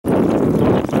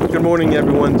Good morning,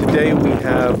 everyone. Today we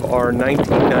have our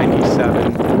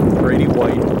 1997 Grady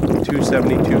White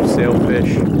 272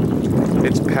 Sailfish.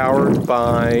 It's powered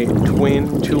by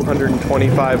twin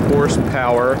 225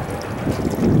 horsepower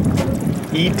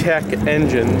E-Tech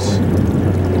engines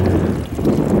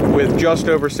with just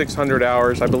over 600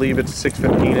 hours. I believe it's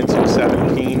 615 and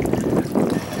 617.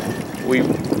 We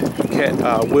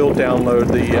will download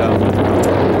the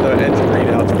engine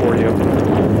readouts for you.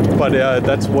 But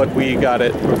that's what we got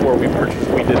it before we purchased.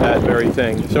 We did that very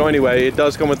thing. So anyway, it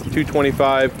does come with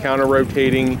 225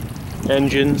 counter-rotating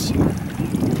engines,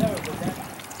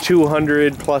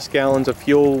 200 plus gallons of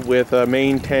fuel with a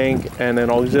main tank and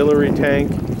an auxiliary tank.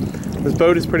 This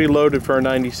boat is pretty loaded for a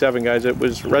 97, guys. It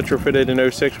was retrofitted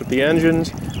in 06 with the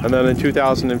engines, and then in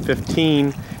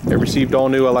 2015 it received all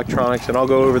new electronics, and I'll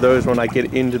go over those when I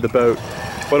get into the boat.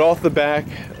 But off the back,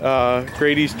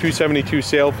 Grady's 272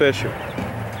 Sailfish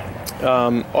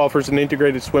offers an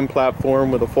integrated swim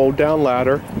platform with a fold-down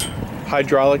ladder,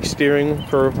 hydraulic steering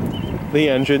for the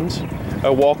engines,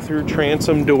 a walk-through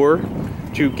transom door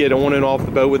to get on and off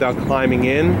the boat without climbing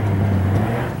in,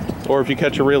 or if you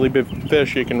catch a really big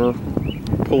fish, you can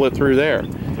pull it through there.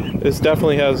 This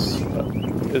definitely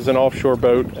is an offshore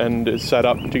boat and is set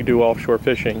up to do offshore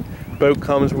fishing. Boat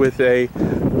comes with a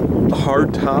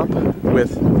hard top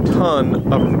with a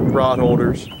ton of rod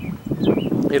holders.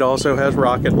 It also has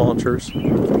rocket launchers.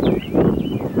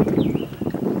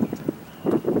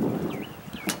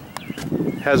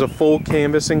 Has a full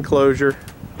canvas enclosure.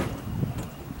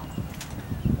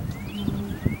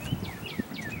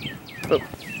 Oh.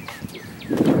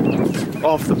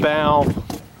 Off the bow,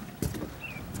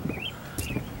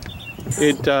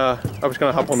 I was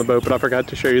going to hop on the boat, but I forgot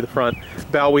to show you the front.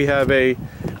 Bow, we have a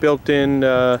built-in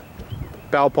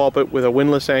bow pulpit with a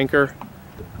windlass anchor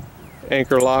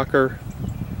locker,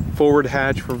 forward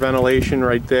hatch for ventilation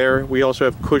right there. We also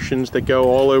have cushions that go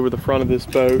all over the front of this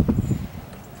boat.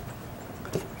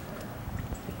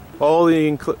 All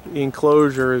the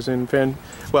enclosure is in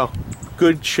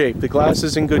good shape. The glass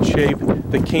is in good shape.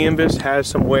 The canvas has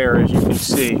some wear, as you can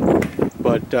see,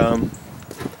 but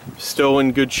still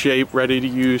in good shape, ready to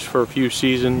use for a few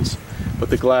seasons.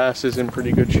 But the glass is in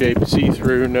pretty good shape,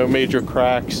 see-through, no major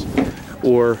cracks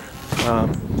or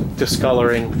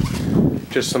discoloring,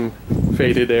 just some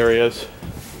faded areas.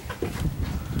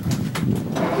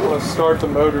 Let's start the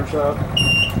motors up.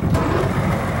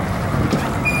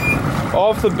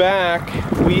 Off the back,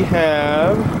 we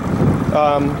have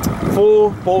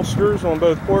full bolsters on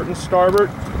both port and starboard,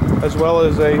 as well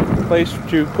as a place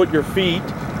to put your feet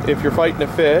if you're fighting a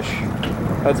fish.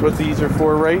 That's what these are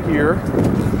for right here.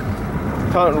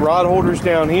 Rod holders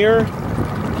down here.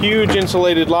 Huge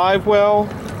insulated live well.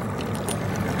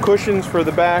 Cushions for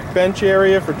the back bench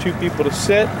area for two people to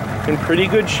sit. In pretty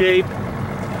good shape.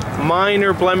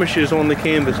 Minor blemishes on the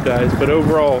canvas, guys, but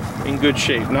overall in good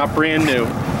shape. Not brand new.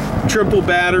 Triple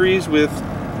batteries with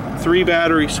 3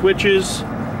 battery switches.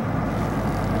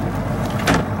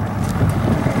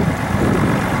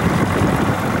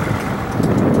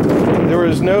 There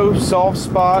is no soft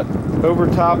spot over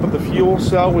top of the fuel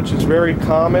cell, which is very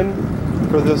common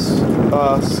for this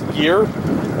gear.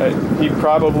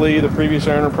 The previous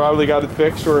owner probably got it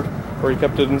fixed, or he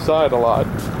kept it inside a lot.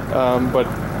 But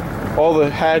all the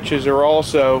hatches are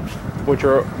also, which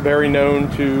are very known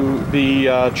to be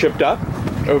chipped up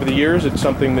over the years. It's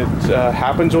something that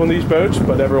happens on these boats,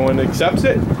 but everyone accepts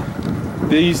it.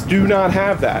 These do not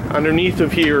have that. Underneath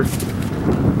of here,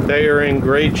 they are in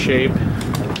great shape.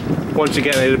 Once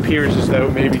again, it appears as though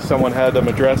maybe someone had them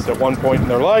addressed at one point in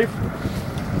their life.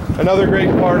 Another great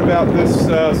part about this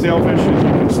Sailfish is you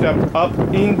can step up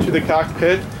into the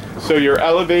cockpit, so you're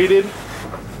elevated.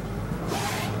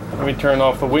 Let me turn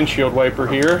off the windshield wiper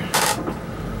here.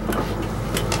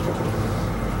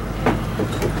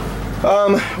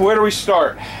 Where do we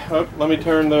start? Oh, let me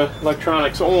turn the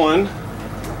electronics on.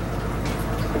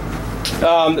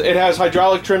 It has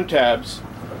hydraulic trim tabs,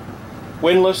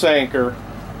 windlass anchor.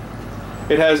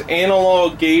 It has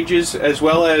analog gauges as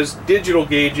well as digital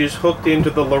gauges hooked into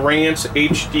the Lowrance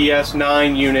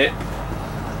HDS9 unit,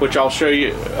 which I'll show you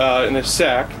in a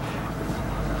sec.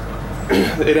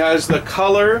 It has the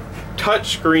color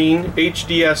touchscreen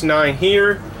HDS9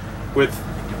 here with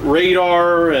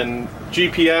radar and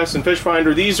GPS and fish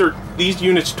finder. These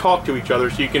units talk to each other,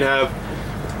 so you can have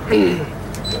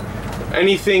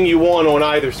anything you want on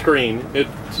either screen. It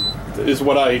is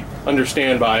what I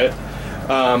understand by it.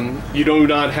 You do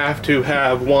not have to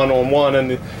have one-on-one,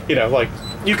 and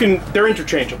they're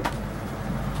interchangeable.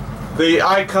 The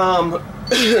ICOM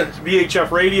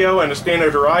VHF radio and a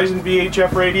standard Horizon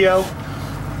VHF radio.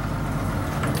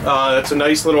 That's a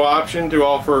nice little option to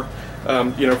offer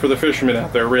you know, for the fishermen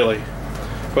out there, really.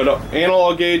 But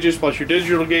analog gauges plus your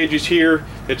digital gauges here,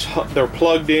 they're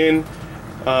plugged in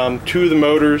to the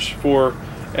motors for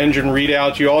engine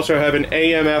readouts. You also have an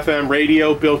AM/FM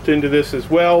radio built into this as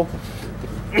well.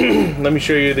 Let me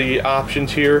show you the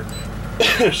options here.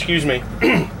 Excuse me.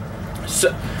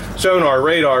 Sonar,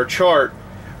 radar, chart.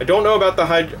 I don't know about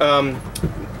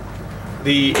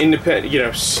the independent, you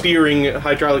know, steering,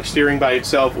 hydraulic steering by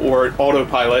itself or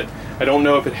autopilot. I don't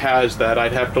know if it has that.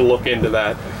 I'd have to look into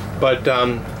that. But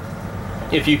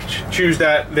if you choose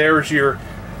that, there's your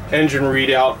engine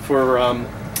readout for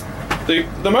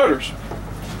the motors.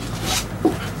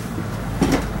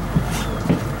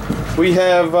 We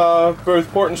have both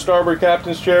port and starboard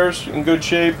captain's chairs in good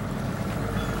shape.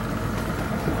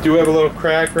 Do have a little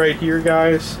crack right here,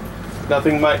 guys.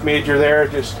 Nothing major there,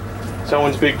 just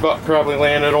someone's big butt probably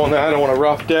landed on that on a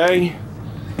rough day.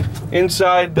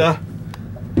 Inside the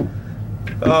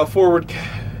forward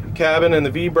cabin and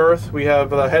the V-berth, we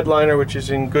have a headliner which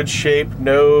is in good shape,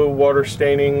 no water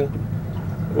staining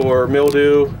or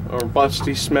mildew or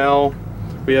busty smell.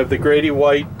 We have the Grady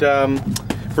white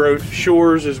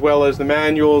brochures as well as the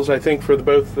manuals, I think, for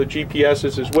both the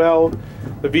GPSs as well.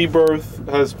 The V-berth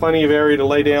has plenty of area to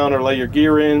lay down or lay your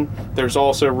gear in. There's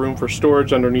also room for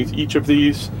storage underneath each of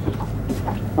these.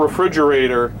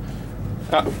 Refrigerator.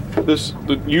 This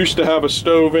used to have a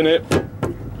stove in it.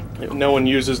 No one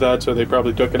uses that, so they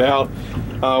probably took it out.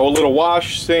 A little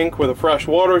wash sink with a fresh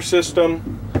water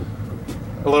system.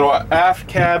 A little aft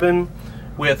cabin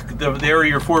with there are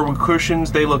your forward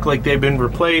cushions. They look like they've been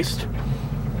replaced.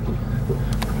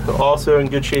 Also in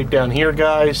good shape down here,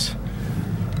 guys.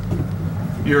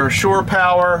 Your shore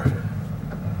power.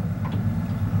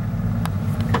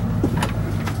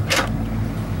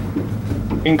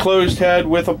 Enclosed head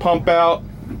with a pump out.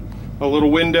 A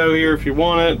little window here if you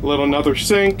want it. Another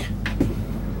sink.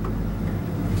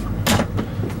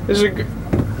 This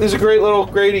is a great little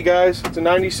Grady, guys. It's a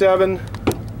 97.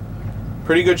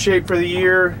 Pretty good shape for the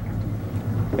year.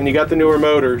 And you got the newer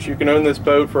motors. You can own this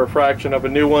boat for a fraction of a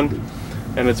new one.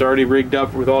 And it's already rigged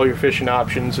up with all your fishing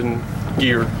options and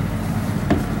gear.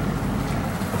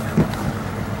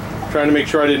 Trying to make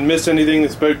sure I didn't miss anything.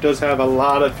 This boat does have a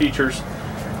lot of features,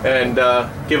 and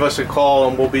give us a call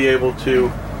and we'll be able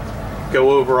to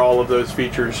go over all of those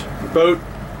features. The boat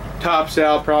tops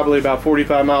out probably about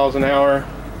 45 miles an hour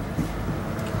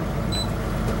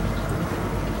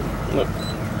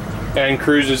and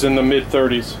cruises in the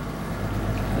mid-30s.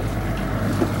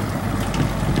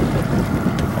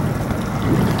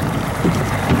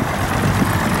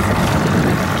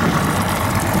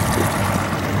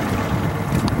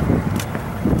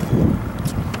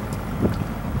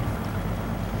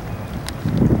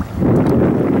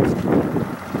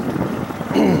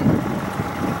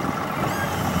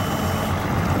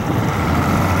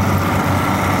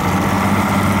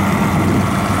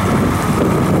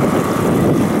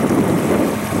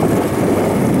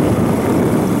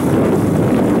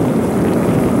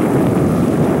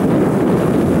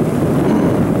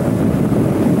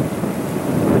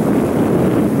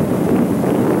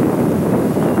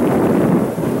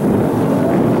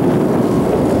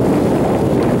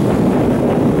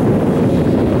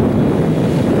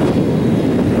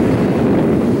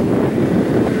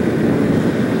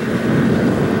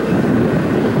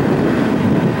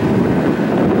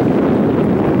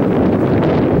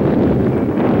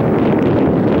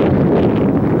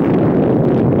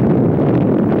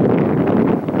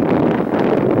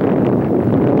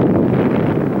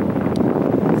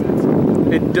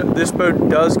 This boat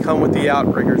does come with the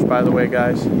outriggers, by the way,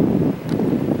 guys.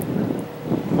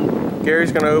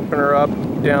 Gary's going to open her up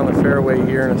down the fairway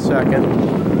here in a second.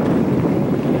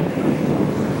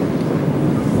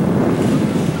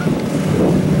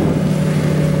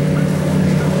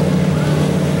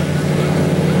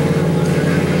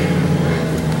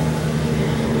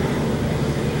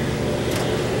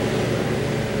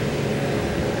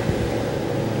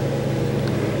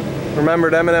 Remember,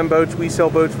 at M&M Boats, we sell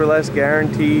boats for less,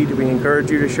 guaranteed. We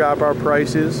encourage you to shop our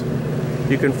prices.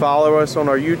 You can follow us on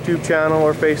our YouTube channel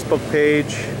or Facebook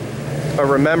page. But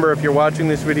remember, if you're watching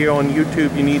this video on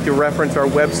YouTube, you need to reference our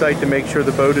website to make sure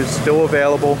the boat is still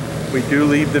available. We do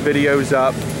leave the videos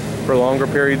up for longer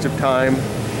periods of time.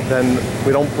 Then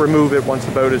we don't remove it once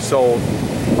the boat is sold.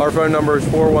 Our phone number is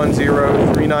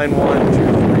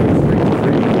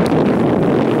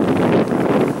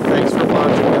 410-391-2333. Thanks for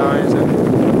watching, guys. And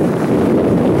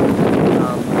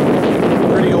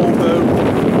pretty old boat,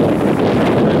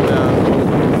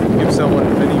 and give someone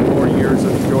many more years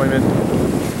of enjoyment.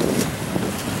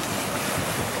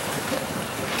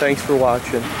 Thanks for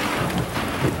watching.